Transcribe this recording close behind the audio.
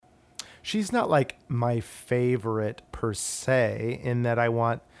she's not like my favorite per se, in that I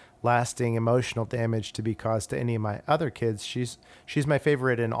want lasting emotional damage to be caused to any of my other kids. She's my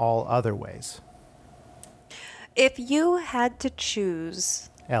favorite in all other ways. If you had to choose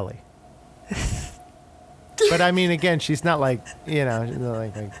Ellie. But I mean, again, she's not like,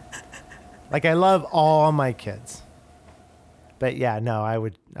 like I love all my kids. But yeah, no, I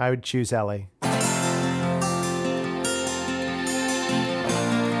would choose Ellie.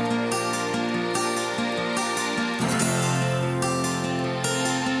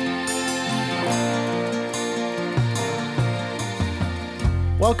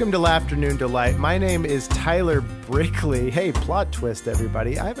 Welcome to Laughternoon Delight. My name is Tyler Brickley. Hey, plot twist,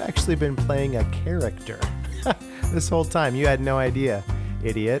 everybody. I've actually been playing a character this whole time. You had no idea,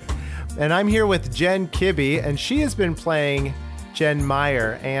 idiot. And I'm here with Jen Kibbe, and she has been playing Jen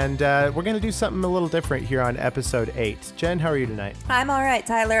Meyer. And we're going to do something a little different here on episode 8. Jen, how are you tonight? I'm all right,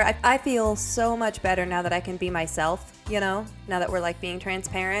 Tyler. I feel so much better now that I can be myself, now that we're like being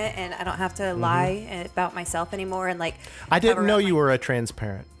transparent and I don't have to lie about myself anymore. And like, I didn't know you were a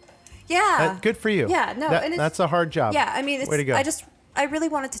transparent. Yeah. Good for you. Yeah, no. That's a hard job. Yeah, I mean, way to go. I really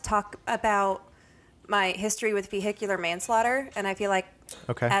wanted to talk about my history with vehicular manslaughter, and I feel like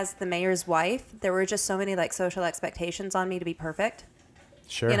as the mayor's wife, there were just so many like social expectations on me to be perfect.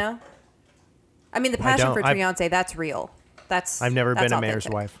 Sure. I mean, the passion for Triance, that's real. I've never been a authentic. mayor's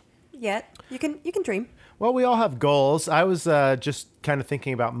wife. Yet. You can dream. Well, we all have goals. I was just kind of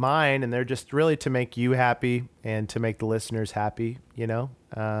thinking about mine, and they're just really to make you happy and to make the listeners happy, Me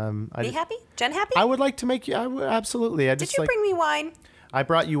happy? Jen happy? I would like to make you, absolutely. Did you bring me wine? I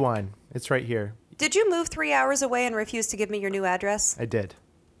brought you wine. It's right here. Did you move 3 hours away and refuse to give me your new address? I did.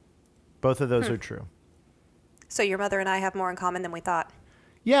 Both of those are true. So your mother and I have more in common than we thought.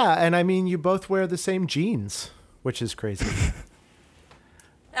 Yeah, and I mean, you both wear the same jeans, which is crazy.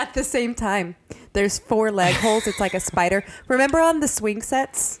 At the same time, there's 4 leg holes. It's like a spider. Remember on the swing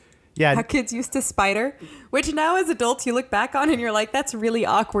sets? Yeah. How kids used to spider? Which now as adults you look back on and you're like, that's really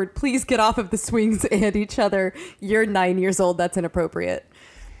awkward. Please get off of the swings and each other. You're 9 years old. That's inappropriate.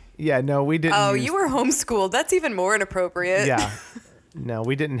 Yeah, no, we didn't. Oh, you were homeschooled. That's even more inappropriate. Yeah. No,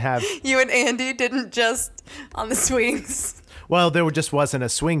 we didn't have. You and Andy didn't just on the swings. Well, there just wasn't a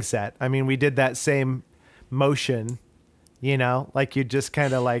swing set. I mean, we did that same motion, like you just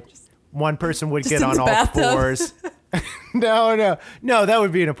kind of like one person would get on all bathtub. fours. No, that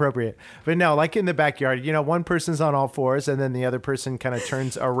would be inappropriate. But no, like in the backyard, one person's on all fours and then the other person kind of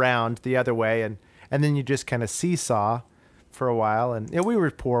turns around the other way. And then you just kind of seesaw for a while. And we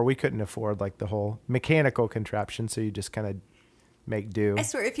were poor. We couldn't afford like the whole mechanical contraption. So you just kind of make do. I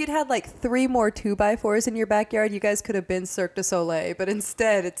swear, if you'd had like 3 more 2x4s in your backyard, you guys could have been Cirque du Soleil. But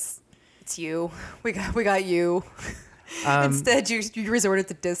instead, it's you. We got you. Instead, you resorted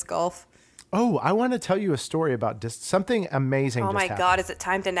to disc golf. Oh, I want to tell you a story about something amazing. Oh my God, is it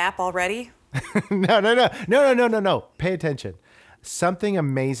time to nap already? No. Pay attention. Something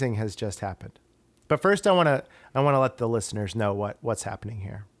amazing has just happened. But first, I want to let the listeners know what's happening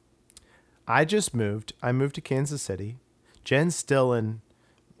here. I just moved. I moved to Kansas City. Jen's still in,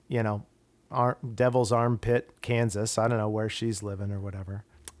 Devil's Armpit, Kansas. I don't know where she's living or whatever.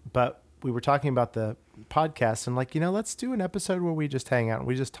 But we were talking about the podcast and like, let's do an episode where we just hang out and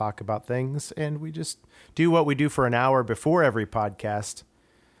we just talk about things and we just do what we do for an hour before every podcast.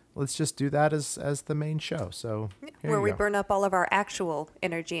 Let's just do that as the main show. So where we burn up all of our actual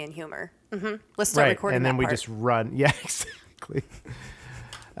energy and humor. Mm-hmm. Let's start recording and then we just run. Yeah, exactly.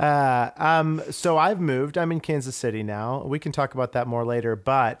 So I've moved. I'm in Kansas City now. We can talk about that more later,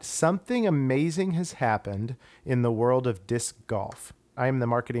 but something amazing has happened in the world of disc golf. I am the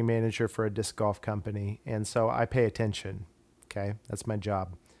marketing manager for a disc golf company, and so I pay attention. Okay, that's my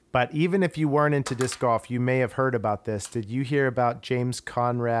job. But even if you weren't into disc golf, you may have heard about this. Did you hear about James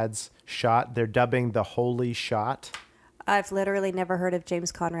Conrad's shot? They're dubbing the Holy Shot. I've literally never heard of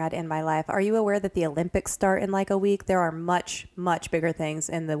James Conrad in my life. Are you aware that the Olympics start in like a week? There are much, much bigger things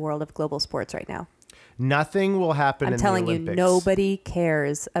in the world of global sports right now. Nothing will happen in the Olympics. I'm telling you, nobody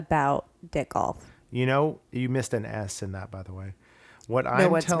cares about disc golf. You missed an S in that, by the way. What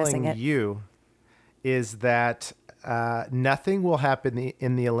I'm telling you is that nothing will happen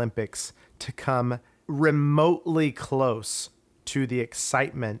in the Olympics to come remotely close to the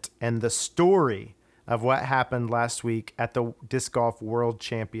excitement and the story of what happened last week at the Disc Golf World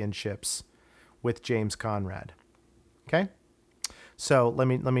Championships with James Conrad. Okay? So let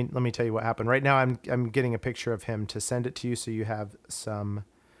me tell you what happened. Right now I'm getting a picture of him to send it to you so you have some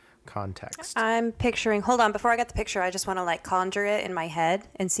context. I'm picturing, hold on, before I get the picture, I just want to like conjure it in my head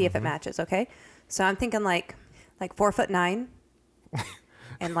and see if it matches, okay? So I'm thinking like 4'9".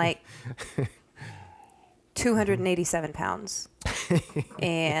 and like 287 pounds.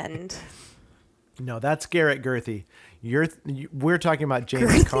 And no, that's Garrett Gurthie. We're talking about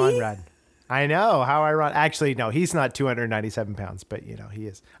James Conrad. I know how ironic. Actually, no, he's not 297 pounds, but he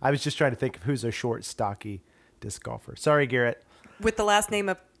is. I was just trying to think of who's a short, stocky disc golfer. Sorry, Garrett. With the last name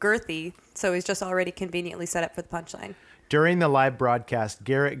of Gurthie, so he's just already conveniently set up for the punchline. During the live broadcast,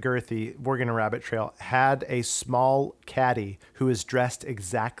 Garrett Gurthie, Oregon Rabbit Trail, had a small caddy who was dressed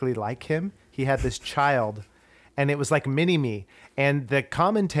exactly like him. He had this child, and it was like Mini-Me. And the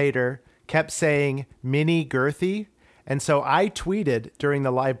commentator kept saying Mini Gurthie. And so I tweeted during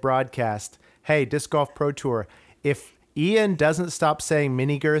the live broadcast, hey, Disc Golf Pro Tour, if Ian doesn't stop saying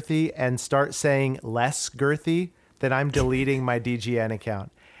Mini Gurthie and start saying less Gurthie, then I'm deleting my DGN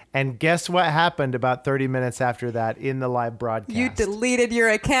account. And guess what happened about 30 minutes after that in the live broadcast? You deleted your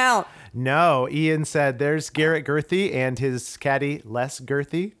account. No, Ian said there's Garrett Gurthie and his caddy Les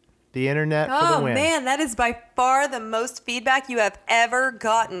Gurthie. The internet for the win. Oh, man, that is by far the most feedback you have ever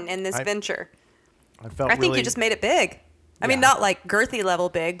gotten in this venture. I think you just made it big. I mean, not like Gurthie level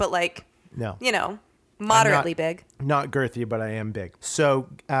big, but like, moderately big. Not Gurthie, but I am big. So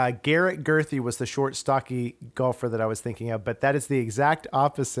Garrett Gurthie was the short, stocky golfer that I was thinking of, but that is the exact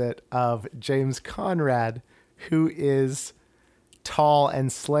opposite of James Conrad, who is tall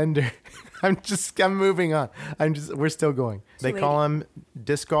and slender. I'm moving on. We're still going. They call him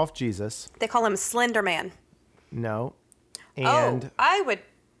Disc Golf Jesus. They call him Slender Man. No. And I would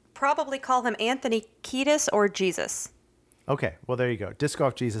probably call him Anthony Kiedis or Jesus. Okay, well, there you go. Disc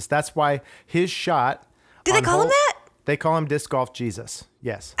Golf Jesus. That's why his shot... Did they call him that? They call him Disc Golf Jesus.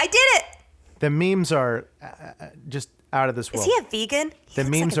 Yes. I did it! The memes are just out of this world. Is he a vegan? The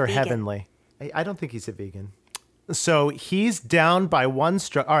memes are heavenly. I don't think he's a vegan. So he's down by one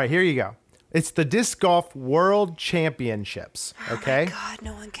stroke. All right, here you go. It's the Disc Golf World Championships, okay? Oh, my God,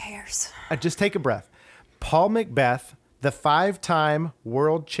 no one cares. Just take a breath. Paul McBeth, the 5-time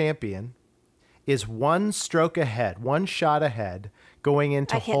world champion, is one stroke ahead, one shot ahead, going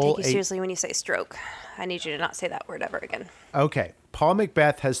into hole 8. I can't take you seriously when you say stroke. I need you to not say that word ever again. Okay. Paul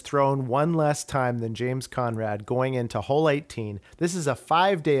McBeth has thrown one less time than James Conrad going into hole 18. This is a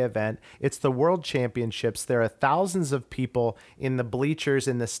 5-day event. It's the World Championships. There are thousands of people in the bleachers,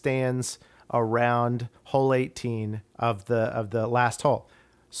 in the stands around hole 18 of the last hole.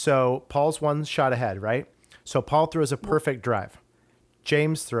 So Paul's one shot ahead, right? So Paul throws a perfect drive.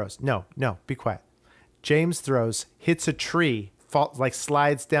 James throws. No, be quiet. James throws, hits a tree,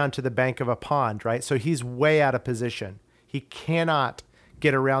 slides down to the bank of a pond, right? So he's way out of position. He cannot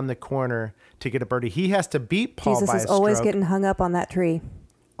get around the corner to get a birdie. He has to beat Paul Jesus by a is stroke. always getting hung up on that tree.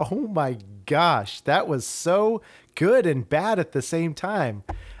 Oh my gosh, that was so good and bad at the same time.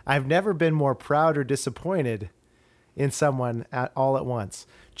 I've never been more proud or disappointed in someone all at once.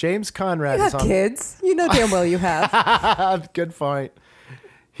 James Conrad is on... kids. You know damn well you have. Good point.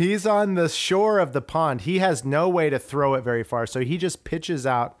 He's on the shore of the pond. He has no way to throw it very far, so he just pitches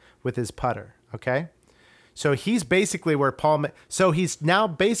out with his putter, okay? So he's basically where so he's now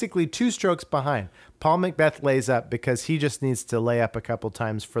basically 2 strokes behind. Paul McBeth lays up because he just needs to lay up a couple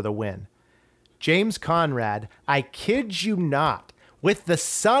times for the win. James Conrad, I kid you not, with the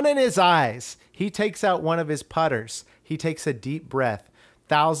sun in his eyes, he takes out one of his putters. He takes a deep breath.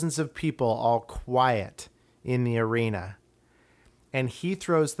 Thousands of people all quiet in the arena. And he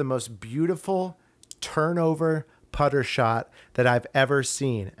throws the most beautiful turnover putter shot that I've ever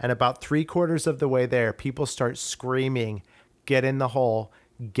seen. And about 3/4 of the way there, people start screaming, get in the hole,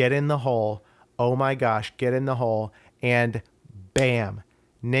 get in the hole. Oh my gosh, get in the hole. And bam,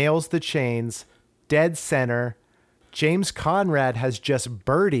 nails the chains, dead center. James Conrad has just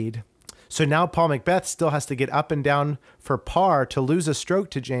birdied. So now Paul McBeth still has to get up and down for par to lose a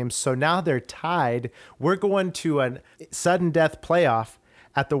stroke to James. So now they're tied. We're going to a sudden death playoff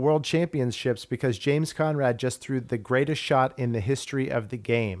at the World Championships because James Conrad just threw the greatest shot in the history of the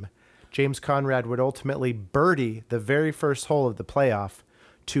game. James Conrad would ultimately birdie the very first hole of the playoff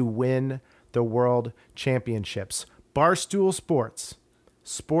to win the World Championships. Barstool Sports,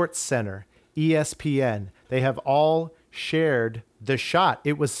 Sports Center, ESPN, they have all shared the shot.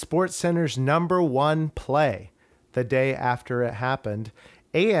 It was SportsCenter's #1 play the day after it happened.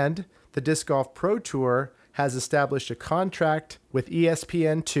 And the Disc Golf Pro Tour has established a contract with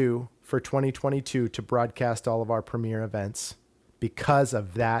ESPN2 for 2022 to broadcast all of our premier events because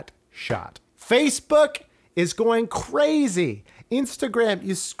of that shot. Facebook is going crazy. Instagram,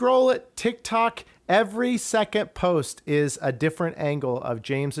 you scroll it, TikTok, every second post is a different angle of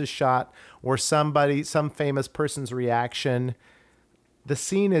James's shot or some famous person's reaction. The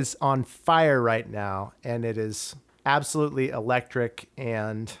scene is on fire right now, and it is absolutely electric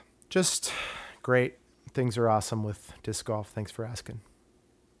and just great. Things are awesome with disc golf. Thanks for asking.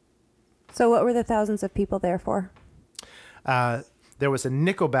 So what were the thousands of people there for? There was a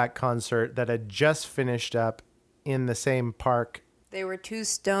Nickelback concert that had just finished up in the same park. They were too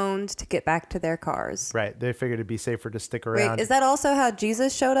stoned to get back to their cars. Right. They figured it'd be safer to stick around. Wait, is that also how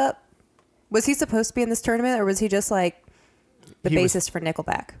Jesus showed up? Was he supposed to be in this tournament, or was he just like the bassist for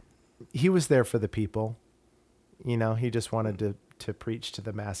Nickelback? He was there for the people. You know, he just wanted to preach to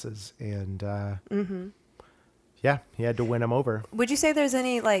the masses. And yeah, he had to win them over. Would you say there's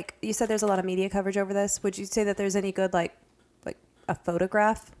any, like, you said there's a lot of media coverage over this. Would you say that there's any good, like a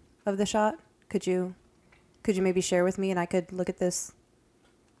photograph of the shot? Could you maybe share with me and I could look at this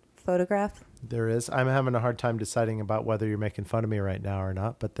photograph? There is. I'm having a hard time deciding about whether you're making fun of me right now or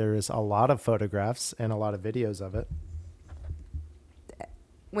not, but there is a lot of photographs and a lot of videos of it.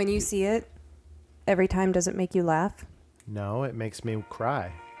 When you see it, every time, does it make you laugh? No, it makes me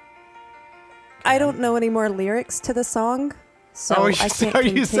cry. I don't know any more lyrics to the song, so I can't continue. Are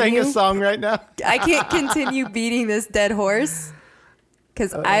you saying a song right now? I can't continue beating this dead horse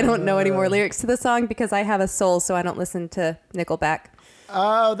because I don't know any more lyrics to the song because I have a soul, so I don't listen to Nickelback.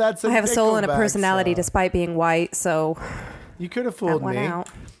 Oh, that's I have a soul and a personality despite being white, so you could have fooled me. Out.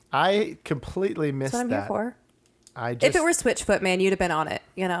 I completely missed that. That's what I'm here for. If it were Switchfoot, man, you'd have been on it,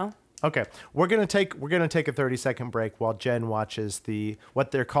 you know? Okay, we're gonna take a 30-second break while Jen watches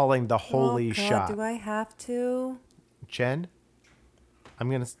what they're calling the holy shot. Do I have to? Jen, I'm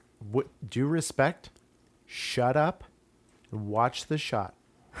gonna. Do respect. Shut up. And watch the shot.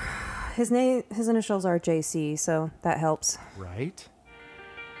 His initials are JC, so that helps. Right.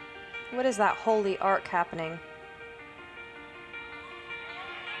 What is that holy arc happening?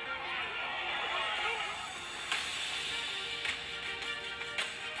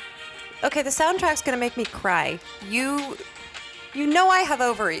 Okay, the soundtrack's gonna make me cry. You know I have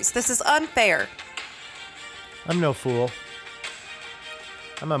ovaries. This is unfair. I'm no fool.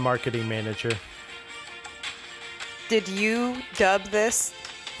 I'm a marketing manager. Did you dub this?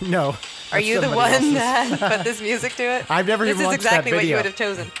 No. Are you the one that put this music to it? I've never even watched that video. This is exactly what you would have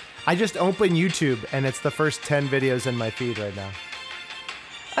chosen. I just opened YouTube and it's the first 10 videos in my feed right now.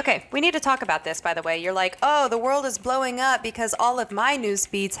 Okay, we need to talk about this, by the way. You're like, oh, the world is blowing up because all of my news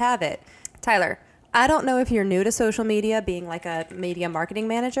feeds have it. Tyler, I don't know if you're new to social media, being like a media marketing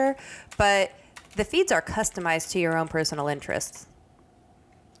manager, but the feeds are customized to your own personal interests.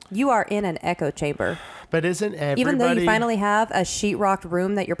 You are in an echo chamber. But isn't everybody... Even though you finally have a sheetrocked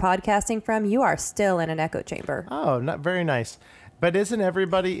room that you're podcasting from, you are still in an echo chamber. Oh, not very nice. But isn't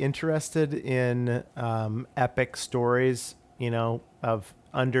everybody interested in epic stories, you know, of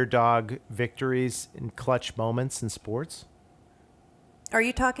underdog victories and clutch moments in sports? Are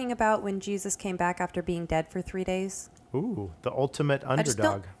you talking about when Jesus came back after being dead for 3 days? Ooh, the ultimate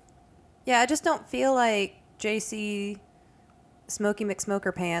underdog. I just don't feel like JC Smokey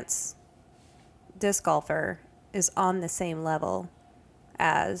McSmokerpants disc golfer is on the same level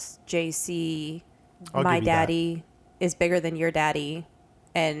as JC my daddy is bigger than your daddy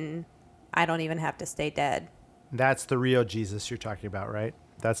and I don't even have to stay dead. That's the real Jesus you're talking about, right?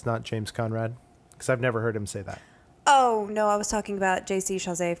 That's not James Conrad? Because I've never heard him say that. Oh, no, I was talking about JC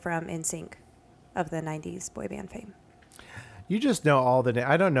Chasez from NSYNC of the 90s boy band fame. You just know all the names.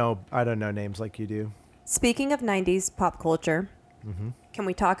 I don't know names like you do. Speaking of 90s pop culture, can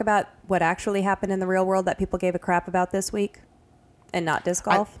we talk about what actually happened in the real world that people gave a crap about this week and not disc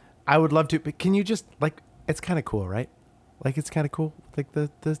golf? I would love to, but can you just, like, it's kind of cool, right? Like, it's kind of cool. Like,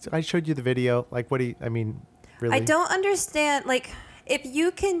 I showed you the video. Like, really? I don't understand. Like, if you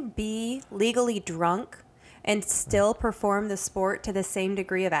can be legally drunk and still perform the sport to the same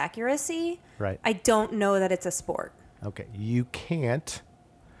degree of accuracy, right? I don't know that it's a sport. Okay, you can't.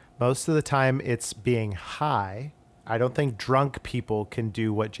 Most of the time, it's being high. I don't think drunk people can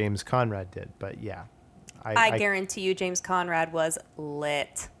do what James Conrad did, but yeah. I guarantee you James Conrad was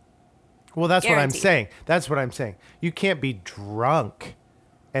lit. Well, that's what I'm saying. That's what I'm saying. You can't be drunk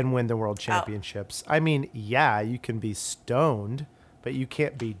and win the world championships. I mean, yeah, you can be stoned, but you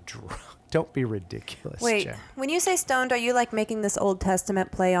can't be drunk. Don't be ridiculous. Wait, Jen. When you say stoned, are you like making this Old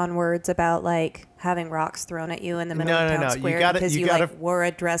Testament play on words about like having rocks thrown at you in the middle of town square because you wore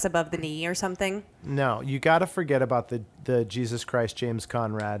a dress above the knee or something? No, you got to forget about the Jesus Christ James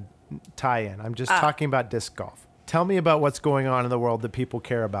Conrad tie-in. I'm just talking about disc golf. Tell me about what's going on in the world that people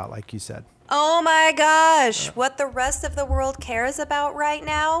care about, like you said. Oh my gosh. What the rest of the world cares about right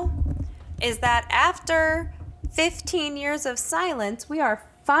now is that after 15 years of silence, we are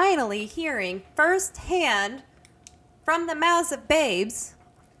finally hearing firsthand from the mouths of babes,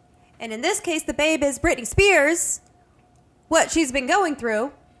 and in this case, the babe is Britney Spears, what she's been going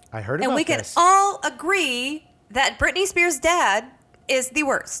through. I heard about this. And we can all agree that Britney Spears' dad is the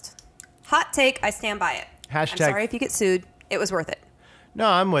worst. Hot take, I stand by it. I'm sorry if you get sued. It was worth it. No,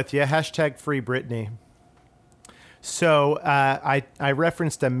 I'm with you. Hashtag free Britney. So I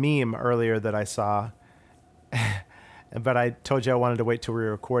referenced a meme earlier that I saw, but I told you I wanted to wait till we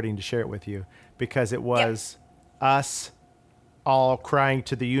were recording to share it with you because it was us all crying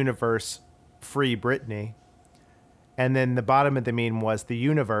to the universe, free Britney. And then the bottom of the meme was the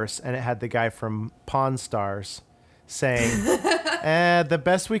universe, and it had the guy from Pawn Stars saying, the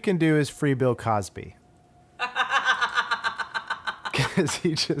best we can do is free Bill Cosby. Because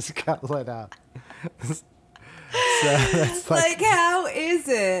he just got let out. So that's like, how is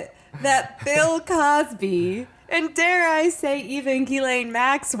it that Bill Cosby and dare I say even Ghislaine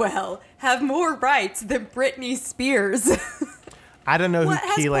Maxwell have more rights than Britney Spears? I don't know who Ghislaine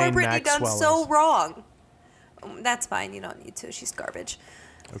Maxwell is. What has poor Britney done so wrong? That's fine. You don't need to. She's garbage.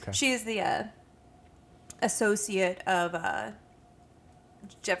 Okay. She is the associate of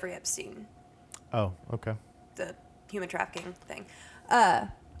Jeffrey Epstein. Oh, okay. The human trafficking thing.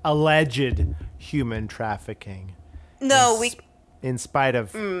 Alleged human trafficking. No, in spite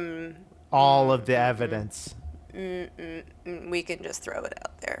of all of the evidence. We can just throw it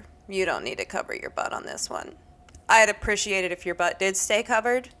out there. You don't need to cover your butt on this one. I'd appreciate it if your butt did stay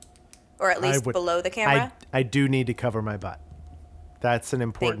covered, or at least below the camera. I do need to cover my butt. That's an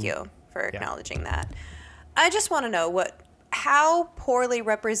important... Thank you for acknowledging that. I just want to know how poorly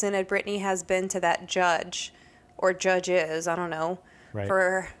represented Britney has been to that judge, or judges, I don't know,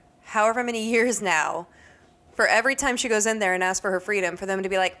 for however many years now. For every time she goes in there and asks for her freedom, for them to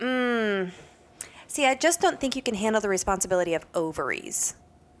be like, see, I just don't think you can handle the responsibility of ovaries.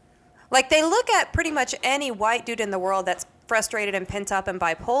 Like, they look at pretty much any white dude in the world that's frustrated and pent up and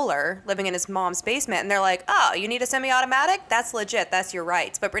bipolar, living in his mom's basement, and they're like, oh, you need a semi-automatic? That's legit. That's your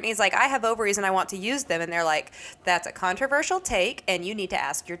rights. But Britney's like, I have ovaries and I want to use them. And they're like, that's a controversial take, and you need to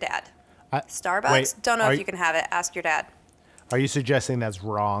ask your dad. Starbucks? Don't know if you can have it. Ask your dad. Are you suggesting that's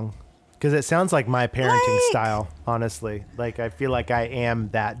wrong? Because it sounds like my parenting style, honestly. Like, I feel like I am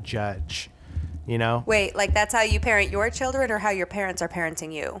that judge, you know? Wait, like that's how you parent your children or how your parents are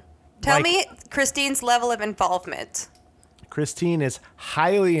parenting you? Tell me Christine's level of involvement. Christine is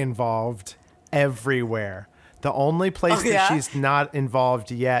highly involved everywhere. The only place that she's not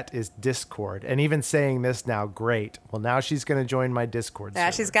involved yet is Discord. And even saying this now, great. Well, now she's going to join my Discord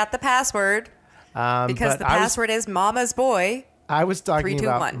server. She's got the password. Because the password is Mama's Boy. I was talking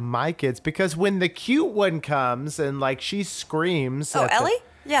about my kids because when the cute one comes and like she screams. Oh, Ellie?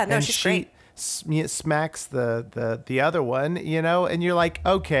 Yeah, no, she's great. Smacks the other one, you know, and you're like,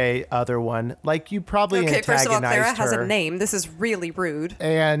 okay, other one, like you probably antagonized her. Okay, first of all, Clara has a name. This is really rude.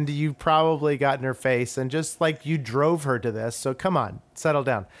 And you probably got in her face and just like you drove her to this. So come on, settle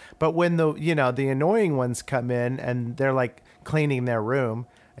down. But when the annoying ones come in and they're like cleaning their room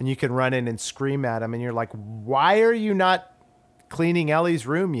and you can run in and scream at them and you're like, why are you not cleaning Ellie's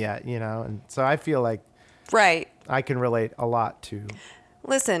room yet? You know? And so I feel like I can relate a lot to.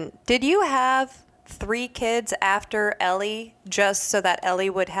 Listen, did you have 3 kids after Ellie just so that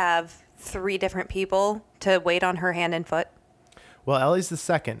Ellie would have 3 different people to wait on her hand and foot? Well, Ellie's the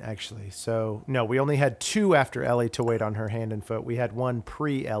second, actually. So, no, we only had 2 after Ellie to wait on her hand and foot. We had 1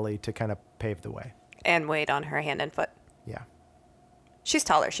 pre-Ellie to kind of pave the way. And wait on her hand and foot. Yeah. She's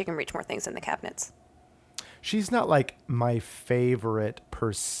taller. She can reach more things in the cabinets. She's not like my favorite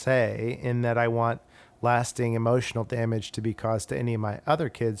per se in that I want lasting emotional damage to be caused to any of my other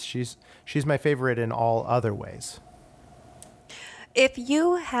kids. She's my favorite in all other ways. If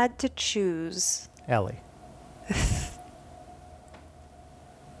you had to choose Ellie.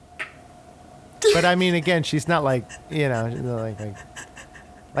 But I mean, again, she's not like, you know,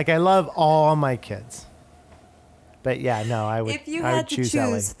 like I love all my kids. But yeah, no, I would. If you had to choose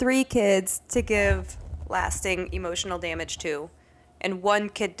Ellie. 3 kids to give lasting emotional damage to, and 1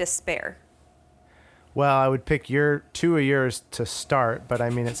 kid to spare. Well, I would pick 2 of yours to start, but I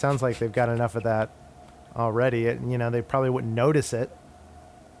mean, it sounds like they've got enough of that already. They probably wouldn't notice it,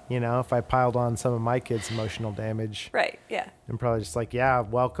 if I piled on some of my kids' emotional damage. Right, yeah. And probably just like, yeah,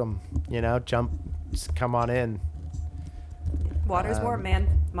 welcome, jump, just come on in. Water's warm,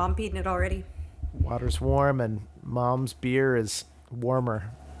 man. Mom peed in it already. Water's warm, and Mom's beer is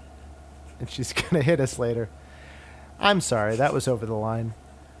warmer. And she's going to hit us later. I'm sorry, that was over the line.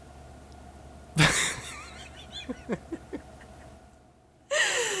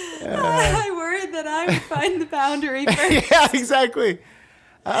 I worried that I would find the boundary first. Yeah, exactly.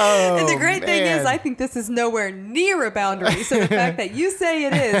 Oh, and the great thing is, I think this is nowhere near a boundary. So the fact that you say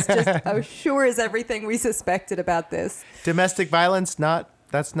it is just assures everything we suspected about this. Domestic violence,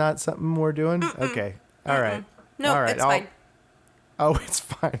 that's not something we're doing? Okay. All right. No, all right. It's fine. Oh, it's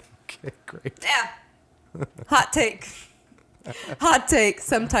fine. Okay, great. Yeah. Hot take. Hot take.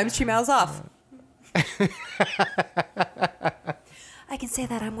 Sometimes she mouths off. I can say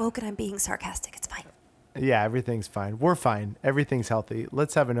that I'm woke and I'm being sarcastic. It's fine. Yeah, everything's fine. We're fine. Everything's healthy.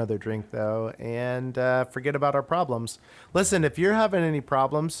 Let's have another drink, though, and forget about our problems. Listen, if you're having any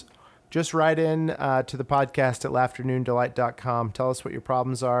problems, just write in to the podcast at laughternoondelight.com. Tell us what your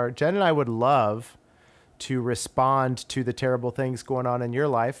problems are. Jen and I would love to respond to the terrible things going on in your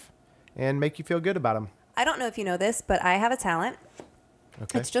life and make you feel good about them. I don't know if you know this, but I have a talent.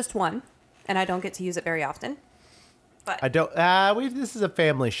 Okay. It's just one, and I don't get to use it very often. But I don't. This is a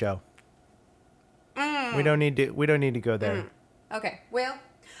family show. We don't need to go there. Okay. Well,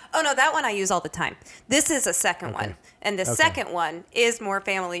 oh no, that one I use all the time. This is a second one, and the second one is more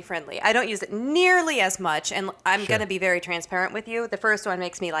family friendly. I don't use it nearly as much, and I'm going to be very transparent with you. The first one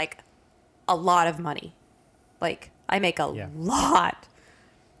makes me like a lot of money. Like I make a lot.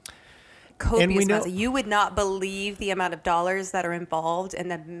 Copious amounts. You would not believe the amount of dollars that are involved in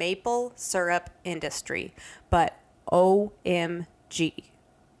the maple syrup industry, but OMG.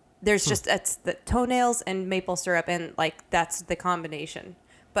 There's just, it's the toenails and maple syrup, and like that's the combination.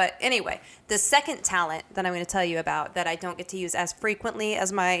 But anyway, the second talent that I'm going to tell you about that I don't get to use as frequently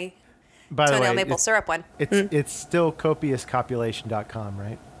as my toenail maple syrup one. It's still copiouscopulation.com,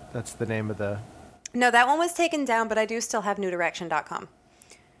 right? That's the name of the... No, that one was taken down, but I do still have newdirection.com.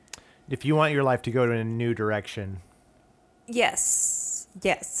 If you want your life to go to a new direction. Yes,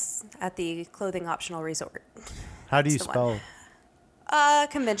 at the clothing optional resort. How do you spell?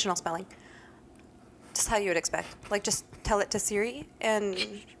 Conventional spelling. Just how you would expect. Like, just tell it to Siri and...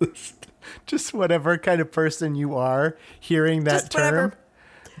 just whatever kind of person you are hearing that term.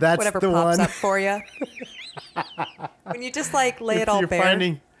 That's whatever the pops one. Up for you. When you just like lay it all bare.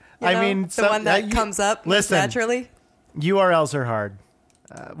 The one that comes up naturally. URLs are hard.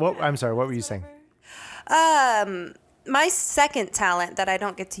 I'm sorry. What were you saying? My second talent that I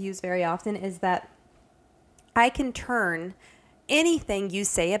don't get to use very often is that I can turn anything you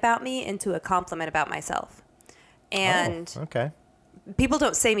say about me into a compliment about myself. And people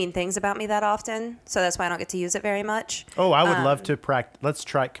don't say mean things about me that often, so that's why I don't get to use it very much. Oh, I would love to practice. Let's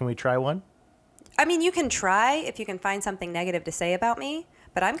try. Can we try one? I mean, you can try if you can find something negative to say about me,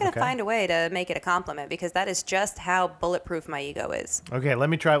 but I'm going to find a way to make it a compliment because that is just how bulletproof my ego is. Okay, let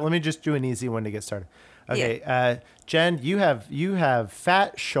me try. Let me just do an easy one to get started. Okay, Jen, you have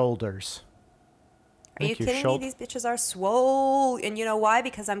fat shoulders. Are you kidding me? These bitches are swole. And you know why?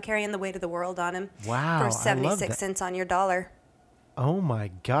 Because I'm carrying the weight of the world on him. Wow. For 76 cents on your dollar. Oh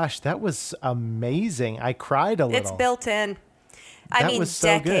my gosh, that was amazing. I cried a little. It's built in. I mean,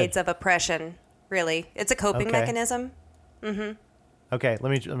 decades of oppression, really. It's a coping mechanism. Mm-hmm. Okay,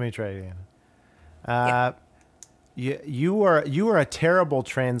 let me try it again. You are a terrible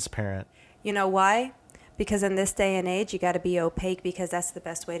transparent. You know why? Because in this day and age, you got to be opaque because that's the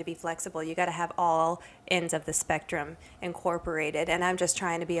best way to be flexible. You got to have all ends of the spectrum incorporated. And I'm just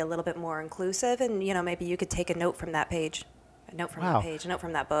trying to be a little bit more inclusive. And, maybe you could take a note from that page, a note from that page, a note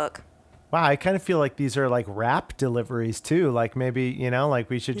from that book. Wow, I kind of feel like these are like rap deliveries too. Like maybe, like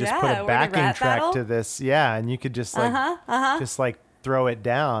we should just put a backing track to this. Yeah, and you could just just like throw it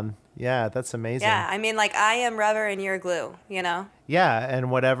down. Yeah, that's amazing. Yeah, I mean, like I am rubber and you're glue, Yeah, and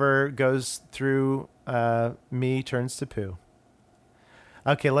whatever goes through me turns to poo.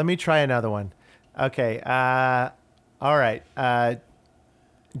 Okay, let me try another one. Okay, all right.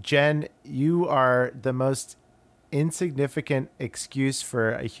 Jen, you are the most insignificant excuse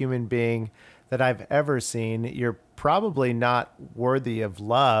for a human being that I've ever seen. You're probably not worthy of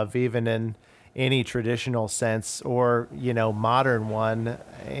love, even in any traditional sense or, modern one.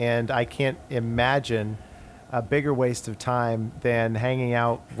 And I can't imagine a bigger waste of time than hanging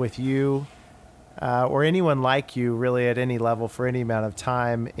out with you or anyone like you really at any level for any amount of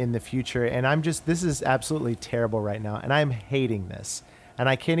time in the future. And this is absolutely terrible right now. And I'm hating this. And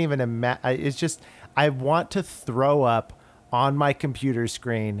I can't even imagine. It's just, I want to throw up on my computer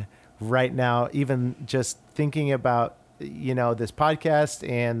screen right now, even just thinking about, this podcast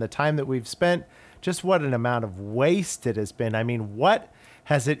and the time that we've spent, just what an amount of waste it has been. I mean, what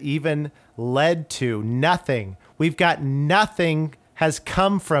has it even led to? Nothing. We've got nothing has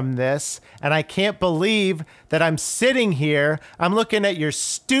come from this. And I can't believe that I'm sitting here. I'm looking at your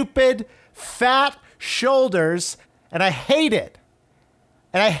stupid, fat shoulders, and I hate it.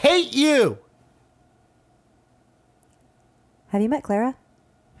 And I hate you. Have you met Clara?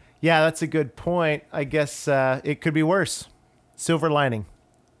 Yeah, that's a good point. I guess it could be worse. Silver lining.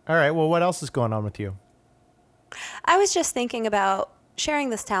 All right, well, what else is going on with you? I was just thinking about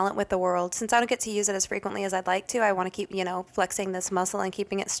sharing this talent with the world. Since I don't get to use it as frequently as I'd like to, I want to keep, flexing this muscle and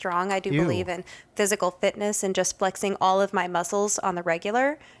keeping it strong. I do believe in physical fitness and just flexing all of my muscles on the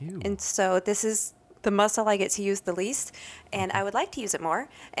regular. And so this is the muscle I get to use the least, and I would like to use it more.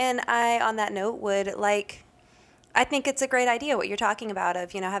 And I, on that note, I think it's a great idea what you're talking about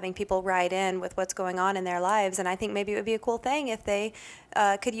of, having people write in with what's going on in their lives. And I think maybe it would be a cool thing if they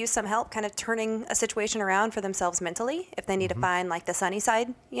could use some help kind of turning a situation around for themselves mentally, if they need to find like the sunny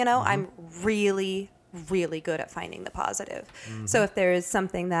side. I'm really, really good at finding the positive. So if there is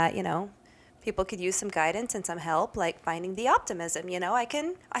something that, people could use some guidance and some help, like finding the optimism, I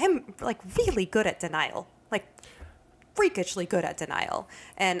am like really good at denial, like freakishly good at denial,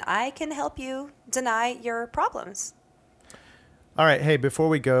 and I can help you deny your problems. All right. Hey, before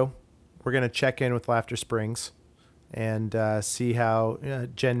we go, we're going to check in with Laughter Springs and see how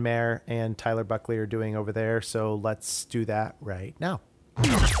Jen Mayer and Tyler Buckley are doing over there. So let's do that right now.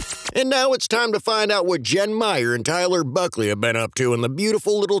 And now it's time to find out what Jen Mayer and Tyler Buckley have been up to in the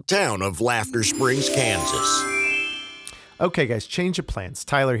beautiful little town of Laughter Springs, Kansas. Okay, guys, change of plans.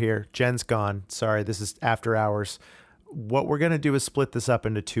 Tyler here. Jen's gone. Sorry, this is after hours. What we're going to do is split this up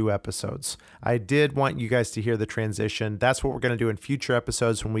into 2 episodes. I did want you guys to hear the transition. That's what we're going to do in future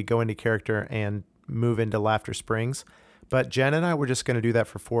episodes when we go into character and move into Laughter Springs. But Jen and I were just going to do that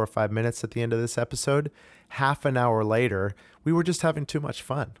for 4 or 5 minutes at the end of this episode. Half an hour later, we were just having too much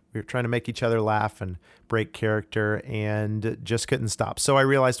fun. We were trying to make each other laugh and break character and just couldn't stop. So I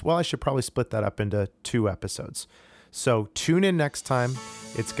realized, well, I should probably split that up into 2 episodes. So tune in next time.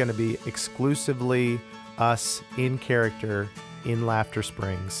 It's going to be exclusively us in character in Laughter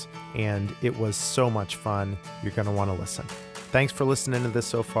Springs, and it was so much fun. You're going to want to listen. Thanks for listening to this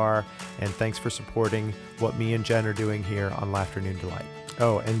so far, and thanks for supporting what me and Jen are doing here on Laughternoon Delight.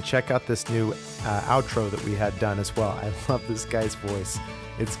 Oh, and check out this new outro that we had done as well. I love this guy's voice.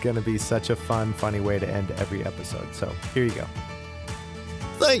 It's going to be such a fun, funny way to end every episode. So here you go.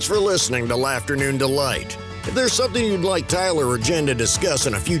 Thanks for listening to Laughternoon Delight. If there's something you'd like Tyler or Jen to discuss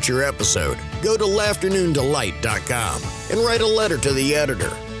in a future episode, go to laughternoondelight.com and write a letter to the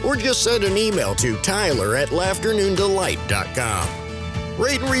editor, or just send an email to tyler@laughternoondelight.com.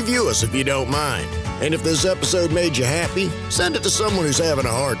 Rate and review us if you don't mind. And if this episode made you happy, send it to someone who's having a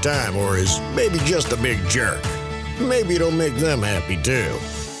hard time or is maybe just a big jerk. Maybe it'll make them happy too.